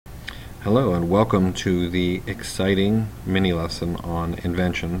Hello and welcome to the exciting mini lesson on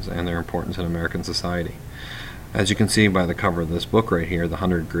inventions and their importance in American society. As you can see by the cover of this book right here, The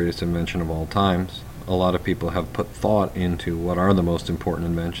 100 Greatest Inventions of All Times, a lot of people have put thought into what are the most important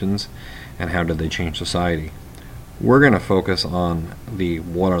inventions and how did they change society. We're going to focus on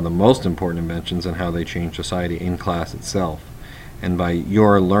what are the most important inventions and how they change society in class itself. And by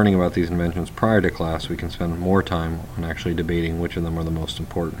your learning about these inventions prior to class, we can spend more time on actually debating which of them are the most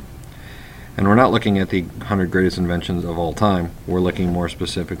important. And we're not looking at the 100 greatest inventions of all time. We're looking more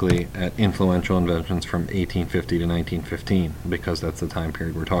specifically at influential inventions from 1850 to 1915, because that's the time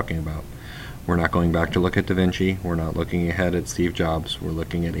period we're talking about. We're not going back to look at Da Vinci. We're not looking ahead at Steve Jobs. We're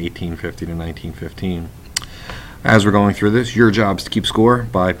looking at 1850 to 1915. As we're going through this, your job is to keep score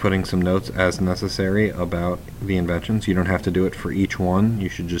by putting some notes as necessary about the inventions. You don't have to do it for each one. You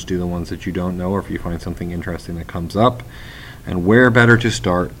should just do the ones that you don't know, or if you find something interesting that comes up. And where better to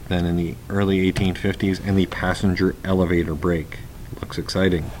start than in the early 1850s and the passenger elevator brake. Looks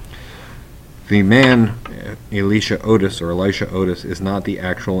exciting. The man, Elisha Otis, is not the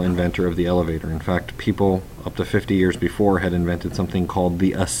actual inventor of the elevator. In fact, people up to 50 years before had invented something called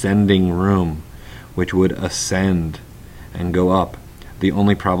the ascending room, which would ascend and go up. The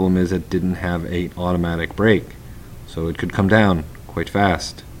only problem is it didn't have an automatic brake, so it could come down quite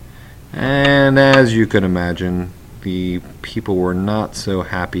fast. And as you could imagine, the people were not so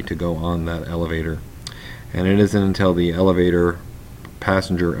happy to go on that elevator. And it isn't until the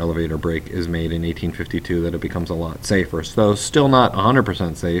passenger elevator brake is made in 1852 that it becomes a lot safer. So still not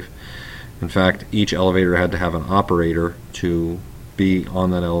 100% safe. In fact, each elevator had to have an operator to be on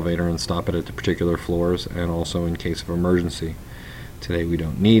that elevator and stop it at the particular floors, and also in case of emergency. Today we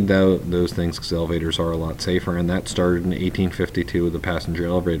don't need those things because elevators are a lot safer, and that started in 1852 with the passenger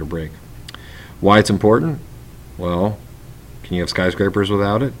elevator brake. Why it's important? Well, can you have skyscrapers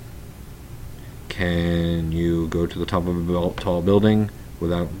without it? Can you go to the top of a tall building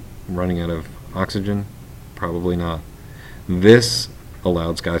without running out of oxygen? Probably not. This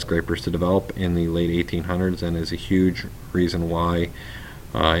allowed skyscrapers to develop in the late 1800s and is a huge reason why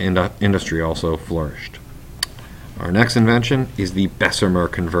industry also flourished. Our next invention is the Bessemer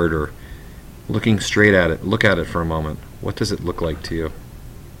converter. Looking straight at it, look at it for a moment. What does it look like to you?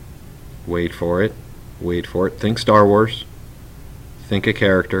 Wait for it. Wait for it. Think Star Wars. Think a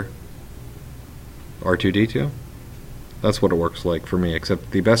character. R2-D2? That's what it works like for me,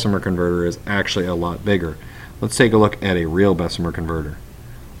 except the Bessemer converter is actually a lot bigger. Let's take a look at a real Bessemer converter.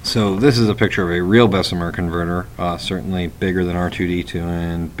 So this is a picture of a real Bessemer converter, certainly bigger than R2-D2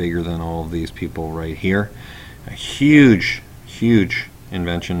 and bigger than all of these people right here. A huge, huge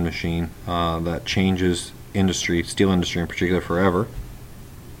invention machine that changes industry, steel industry in particular, forever.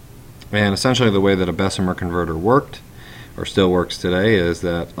 And essentially the way that a Bessemer converter worked, or still works today, is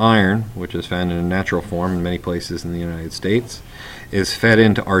that iron, which is found in a natural form in many places in the United States, is fed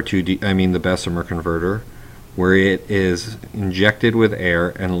into the Bessemer converter, where it is injected with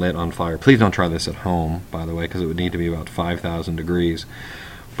air and lit on fire. Please don't try this at home, by the way, because it would need to be about 5,000 degrees.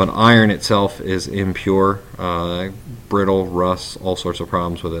 But iron itself is impure, brittle, rusts, all sorts of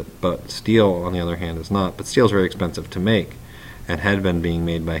problems with it. But steel, on the other hand, is not. But steel is very expensive to make, and had been being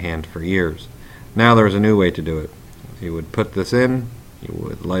made by hand for years. Now there's a new way to do it. You would put this in, you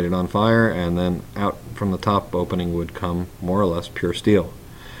would light it on fire, and then out from the top opening would come more or less pure steel.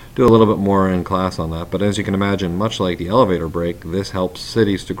 Do a little bit more in class on that, but as you can imagine, much like the elevator brake, this helps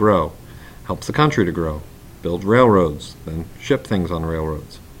cities to grow, helps the country to grow, build railroads, then ship things on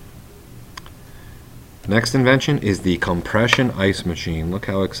railroads. Next invention is the compression ice machine. Look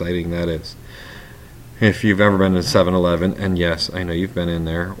how exciting that is. If you've ever been to 7-Eleven, and yes, I know you've been in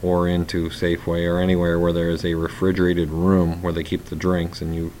there, or into Safeway, or anywhere where there is a refrigerated room where they keep the drinks,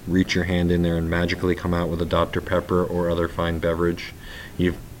 and you reach your hand in there and magically come out with a Dr. Pepper or other fine beverage,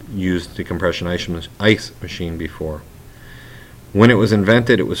 you've used the compression ice machine before. When it was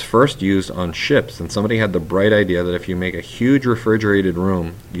invented, it was first used on ships, and somebody had the bright idea that if you make a huge refrigerated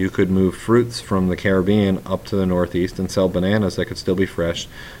room, you could move fruits from the Caribbean up to the Northeast and sell bananas that could still be fresh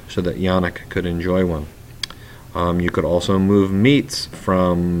so that Yannick could enjoy one. You could also move meats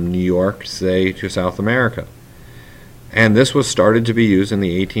from New York, say, to South America. And this was started to be used in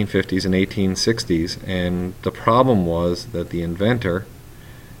the 1850s and 1860s, and the problem was that the inventor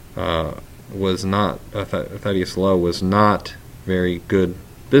Thaddeus Lowe was not very good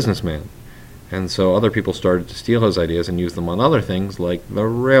businessman, and so other people started to steal his ideas and use them on other things like the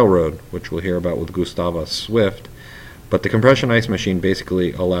railroad, which we'll hear about with Gustavus Swift. But the compression ice machine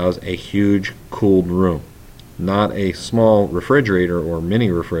basically allows a huge cooled room, not a small refrigerator or mini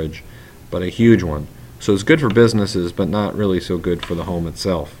refrige, but a huge one, So it's good for businesses, but not really so good for the home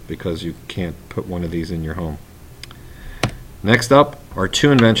itself, because you can't put one of these in your home. Next up are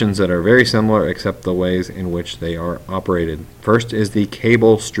two inventions that are very similar except the ways in which they are operated. First is the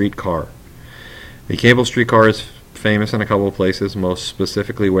cable streetcar. The cable streetcar is famous in a couple of places, most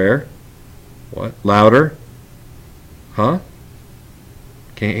specifically where? What? Louder? Huh?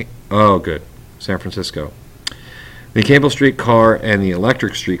 Oh, good. San Francisco. The cable streetcar and the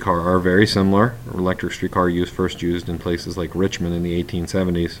electric streetcar are very similar. Electric streetcar first used in places like Richmond in the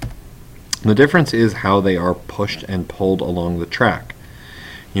 1870s. The difference is how they are pushed and pulled along the track.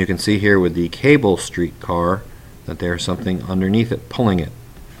 You can see here with the cable streetcar that there's something underneath it pulling it,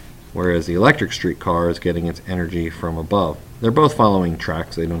 whereas the electric streetcar is getting its energy from above. They're both following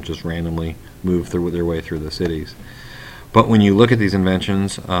tracks. They don't just randomly move through their way through the cities. But when you look at these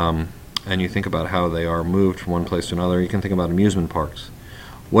inventions and you think about how they are moved from one place to another, you can think about amusement parks.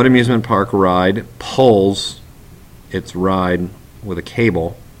 What amusement park ride pulls its ride with a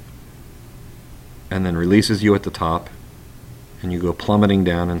cable and then releases you at the top, and you go plummeting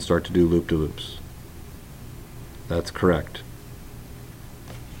down and start to do loop-de-loops? That's correct.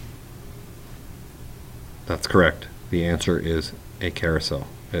 That's correct. The answer is a carousel,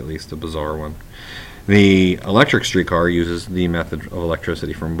 at least a bizarre one. The electric streetcar uses the method of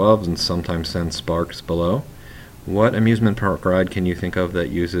electricity from above and sometimes sends sparks below. What amusement park ride can you think of that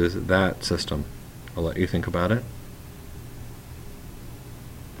uses that system? I'll let you think about it.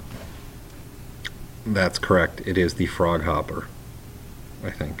 That's correct. It is the Frog Hopper,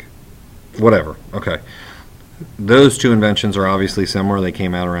 I think. Whatever. Okay. Those two inventions are obviously similar. They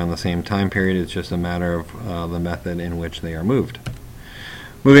came out around the same time period. It's just a matter of the method in which they are moved.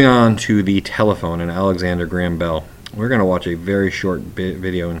 Moving on to the telephone and Alexander Graham Bell. We're going to watch a very short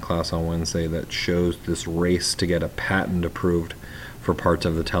video in class on Wednesday that shows this race to get a patent approved for parts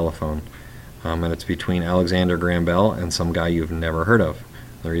of the telephone. And it's between Alexander Graham Bell and some guy you've never heard of.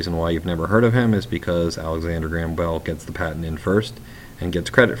 The reason why you've never heard of him is because Alexander Graham Bell gets the patent in first and gets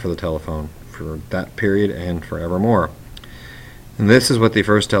credit for the telephone for that period and forevermore. And this is what the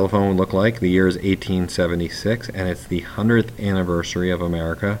first telephone would look like. The year is 1876, and it's the 100th anniversary of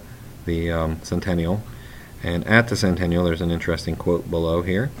America, the centennial. And at the centennial, there's an interesting quote below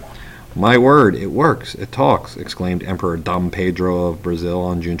here. "My word, it works, it talks," exclaimed Emperor Dom Pedro of Brazil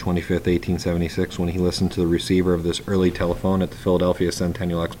on June 25, 1876, when he listened to the receiver of this early telephone at the Philadelphia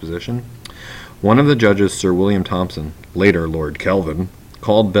Centennial Exposition. One of the judges, Sir William Thompson, later Lord Kelvin,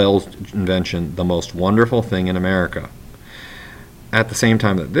 called Bell's invention the most wonderful thing in America. At the same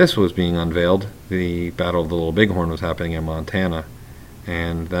time that this was being unveiled, the Battle of the Little Bighorn was happening in Montana,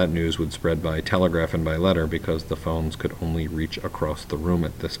 and that news would spread by telegraph and by letter because the phones could only reach across the room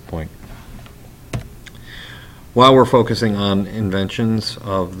at this point. While we're focusing on inventions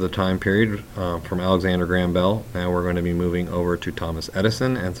of the time period from Alexander Graham Bell, now we're going to be moving over to Thomas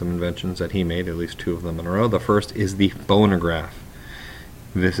Edison and some inventions that he made, at least two of them in a row. The first is the phonograph.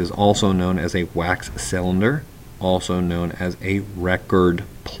 This is also known as a wax cylinder, also known as a record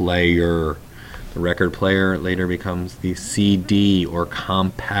player. The record player later becomes the CD or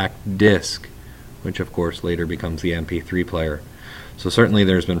compact disc, which of course later becomes the MP3 player. So certainly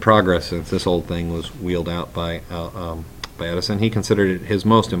there's been progress since this old thing was wheeled out by Edison. He considered it his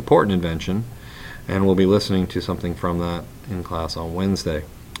most important invention, and we'll be listening to something from that in class on Wednesday.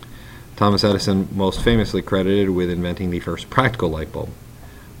 Thomas Edison most famously credited with inventing the first practical light bulb.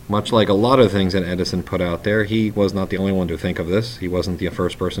 Much like a lot of things that Edison put out there, he was not the only one to think of this. He wasn't the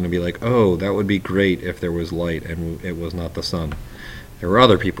first person to be like, oh, that would be great if there was light and it was not the sun. There were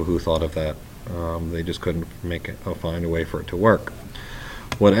other people who thought of that. They just couldn't find a way for it to work.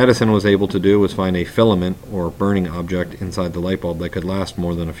 What Edison was able to do was find a filament or burning object inside the light bulb that could last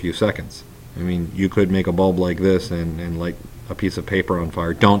more than a few seconds. I mean, you could make a bulb like this and light a piece of paper on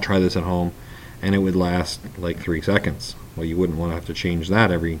fire. Don't try this at home. And it would last like 3 seconds. Well, you wouldn't want to have to change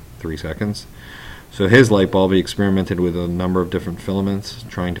that every 3 seconds. So his light bulb, he experimented with a number of different filaments,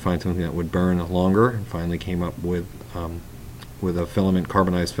 trying to find something that would burn longer, and finally came up with a filament,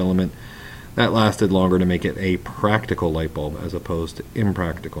 carbonized filament, that lasted longer to make it a practical light bulb as opposed to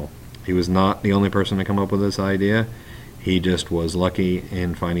impractical. He was not the only person to come up with this idea. He just was lucky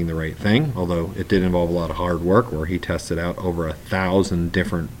in finding the right thing, although it did involve a lot of hard work where he tested out over 1,000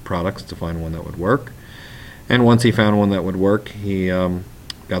 different products to find one that would work. And once he found one that would work, he got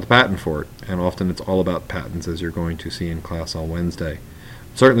the patent for it. And often it's all about patents, as you're going to see in class on Wednesday.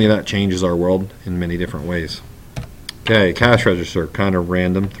 Certainly that changes our world in many different ways. Okay, cash register, kind of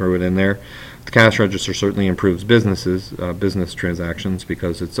random, throw it in there. The cash register certainly improves business transactions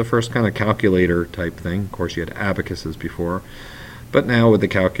because it's the first kind of calculator type thing. Of course, you had abacuses before, But now with the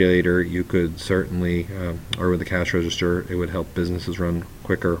calculator, you could certainly, or with the cash register, it would help businesses run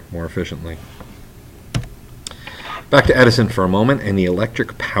quicker, more efficiently. Back to Edison for a moment and the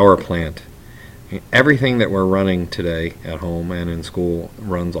electric power plant. Everything that we're running today at home and in school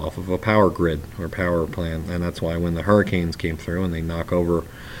runs off of a power grid or power plant, and that's why when the hurricanes came through and they knock over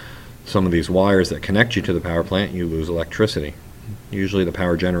some of these wires that connect you to the power plant, you lose electricity. Usually the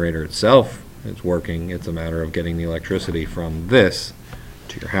power generator itself is working. It's a matter of getting the electricity from this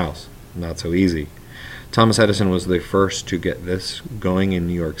to your house. Not so easy. Thomas Edison was the first to get this going in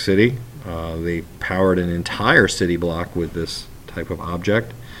New York City. They powered an entire city block with this type of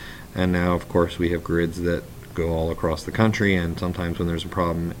object. And now, of course, we have grids that go all across the country, and sometimes when there's a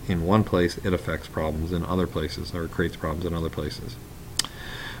problem in one place, it affects problems in other places, or creates problems in other places.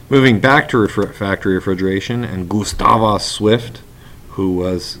 Moving back to factory refrigeration, and Gustavus Swift, who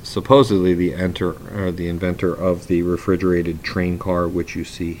was supposedly the inventor of the refrigerated train car, which you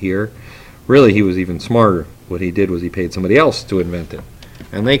see here. Really, he was even smarter. What he did was he paid somebody else to invent it.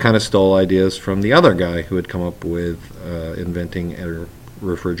 And they kind of stole ideas from the other guy who had come up with inventing a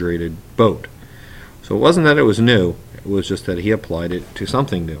refrigerated boat. So it wasn't that it was new, it was just that he applied it to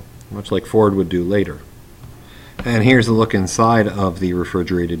something new, much like Ford would do later. And here's a look inside of the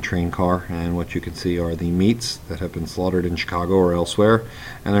refrigerated train car, and what you can see are the meats that have been slaughtered in Chicago or elsewhere,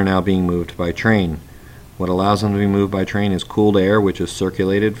 and they're now being moved by train. What allows them to be moved by train is cooled air, which is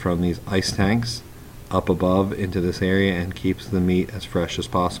circulated from these ice tanks up above into this area and keeps the meat as fresh as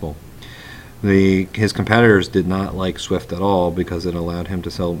possible. His competitors did not like Swift at all because it allowed him to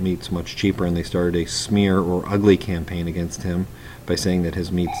sell meats much cheaper, and they started a smear or ugly campaign against him by saying that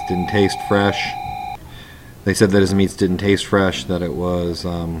his meats didn't taste fresh. They said that his meats didn't taste fresh, that it was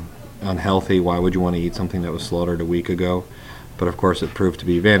unhealthy. Why would you want to eat something that was slaughtered a week ago? But of course it proved to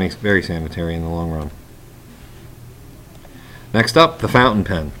be very sanitary in the long run. Next up, the fountain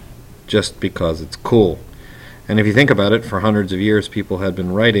pen, just because it's cool. And if you think about it, for hundreds of years people had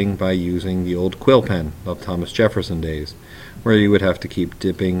been writing by using the old quill pen of Thomas Jefferson days, where you would have to keep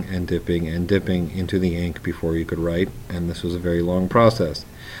dipping and dipping and dipping into the ink before you could write, and this was a very long process.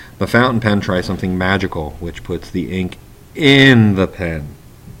 The fountain pen tries something magical, which puts the ink in the pen.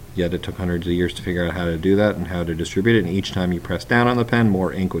 Yet it took hundreds of years to figure out how to do that and how to distribute it, and each time you press down on the pen,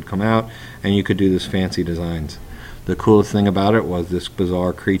 more ink would come out, and you could do this fancy designs. The coolest thing about it was this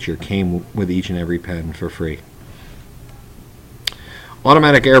bizarre creature came with each and every pen for free.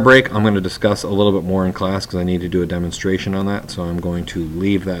 Automatic air brake, I'm going to discuss a little bit more in class because I need to do a demonstration on that, so I'm going to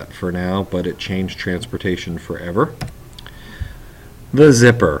leave that for now, but it changed transportation forever. The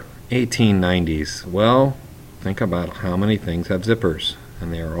zipper, 1890s. Well, think about how many things have zippers,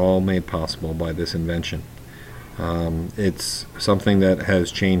 and they are all made possible by this invention. It's something that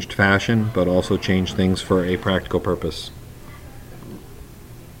has changed fashion, but also changed things for a practical purpose.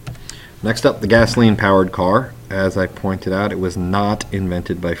 Next up, the gasoline-powered car. As I pointed out, it was not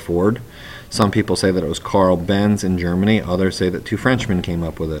invented by Ford. Some people say that it was Carl Benz in Germany. Others say that two Frenchmen came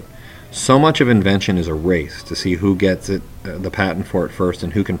up with it. So much of invention is a race to see who gets it, the patent for it first,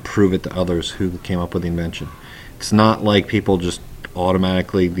 and who can prove it to others who came up with the invention. It's not like people just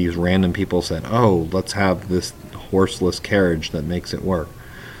automatically, these random people said, oh, let's have this horseless carriage that makes it work.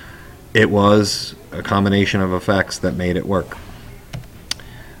 It was a combination of effects that made it work.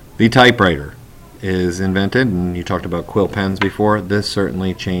 The typewriter is invented, and you talked about quill pens before. This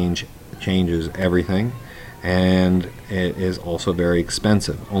certainly changes everything, and it is also very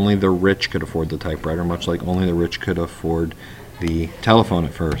expensive. Only the rich could afford the typewriter, much like only the rich could afford the telephone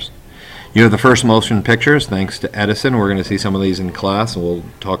at first. You have the first motion pictures, thanks to Edison. We're going to see some of these in class, and we'll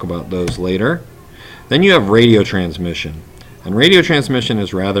talk about those later. Then you have radio transmission, and radio transmission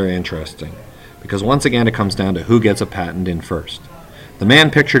is rather interesting, because once again it comes down to who gets a patent in first. The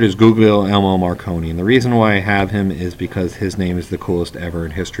man pictured is Guglielmo Marconi, and the reason why I have him is because his name is the coolest ever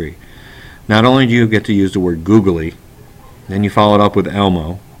in history. Not only do you get to use the word googly, then you follow it up with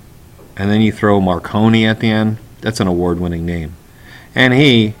Elmo, and then you throw Marconi at the end. That's an award-winning name. And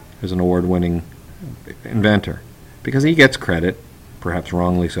he is an award-winning inventor, because he gets credit, perhaps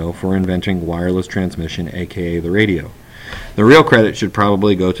wrongly so, for inventing wireless transmission, aka the radio. The real credit should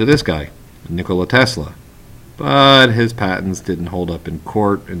probably go to this guy, Nikola Tesla. But his patents didn't hold up in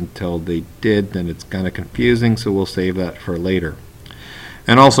court until they did, and it's kind of confusing, so we'll save that for later.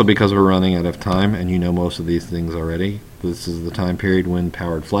 And also because we're running out of time, and you know most of these things already, this is the time period when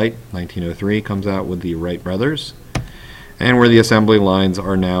powered flight, 1903, comes out with the Wright brothers, and where the assembly lines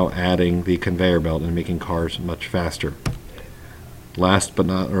are now adding the conveyor belt and making cars much faster.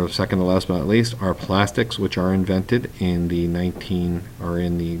 Second to last but not least, are plastics, which are invented in the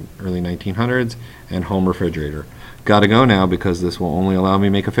early 1900s, and home refrigerator. Gotta go now because this will only allow me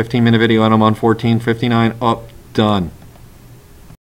to make a 15-minute video, and I'm on 14:59. Done.